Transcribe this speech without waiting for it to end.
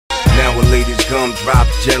latest gumdrop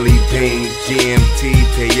jelly beans, GMT,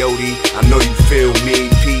 peyote, I know you feel me.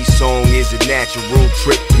 Peace song is a natural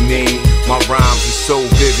trip to me. My rhymes are so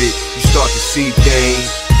vivid, you start to see things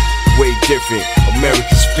way different.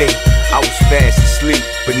 America's fate, I was fast asleep,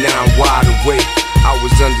 but now I'm wide awake. I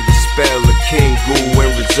was under the spell of King Goo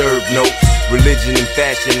and reserve notes. Religion and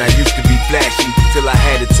fashion, I used to be flashy till I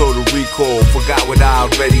had a total recall. Forgot what I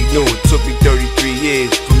already knew. It took me 33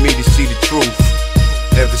 years for me to see the truth.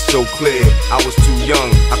 Ever so clear, I was too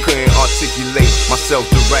young, I couldn't articulate myself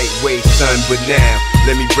the right way, son. But now,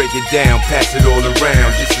 let me break it down, pass it all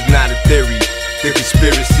around. This is not a theory, the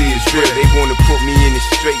conspiracy is real. They wanna put me in a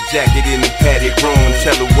straight jacket in a padded room,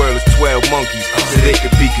 tell the world it's 12 monkeys so they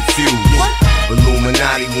could be confused.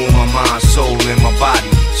 Illuminati want my mind, soul, and my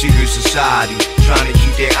body. Secret society, trying to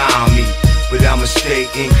keep their eye on me, but I'ma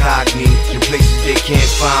stay incognito in places they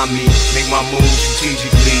can't find me. Make my moves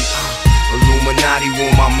strategically. Illuminati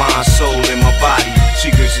want my mind, soul, and my body.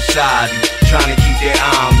 Secret society, trying to keep their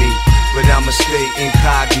eye on me, but I'ma stay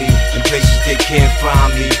incognito in places they can't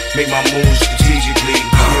find me. Make my moves strategically.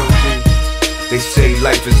 They say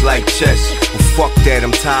life is like chess, but fuck that,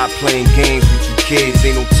 I'm tired playing games with you kids.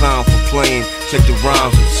 Ain't no time for playing, check the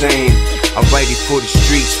rhymes I'm saying. I write it for the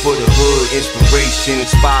streets, for the hood, inspiration,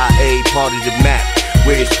 inspire a part of the map.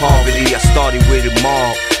 Where there's poverty, I started with a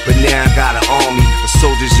mob, but now I got an army of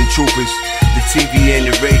soldiers and troopers. The TV and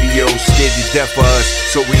the radio scared to death of us,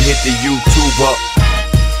 so we hit the YouTube up.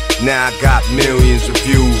 Now I got millions of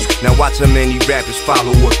views. Now watch how many rappers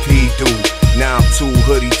follow what P do. Now I'm too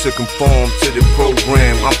hoodie to conform to the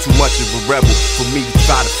program. I'm too much of a rebel for me to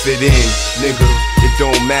try to fit in, nigga. It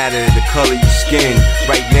don't matter the color of your skin.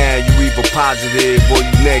 Right now you either positive or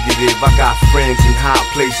you negative. I got friends in high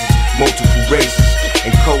places, multiple races,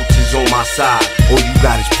 and coaches on my side. All you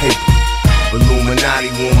got is paper.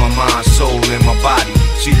 Illuminati want my mind, soul, and my body.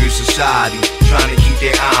 Secret society, trying to keep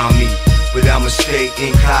their eye on me, but I'ma stay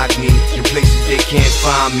incognito in places they can't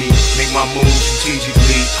find me. Make my moves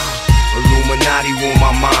strategically. Illuminati want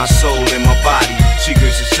my mind, soul, and my body.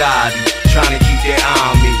 Secret society, trying to keep their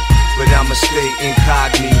eye on me, but I'ma stay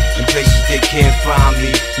incognito in places they can't find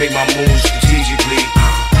me. Make my moves strategically.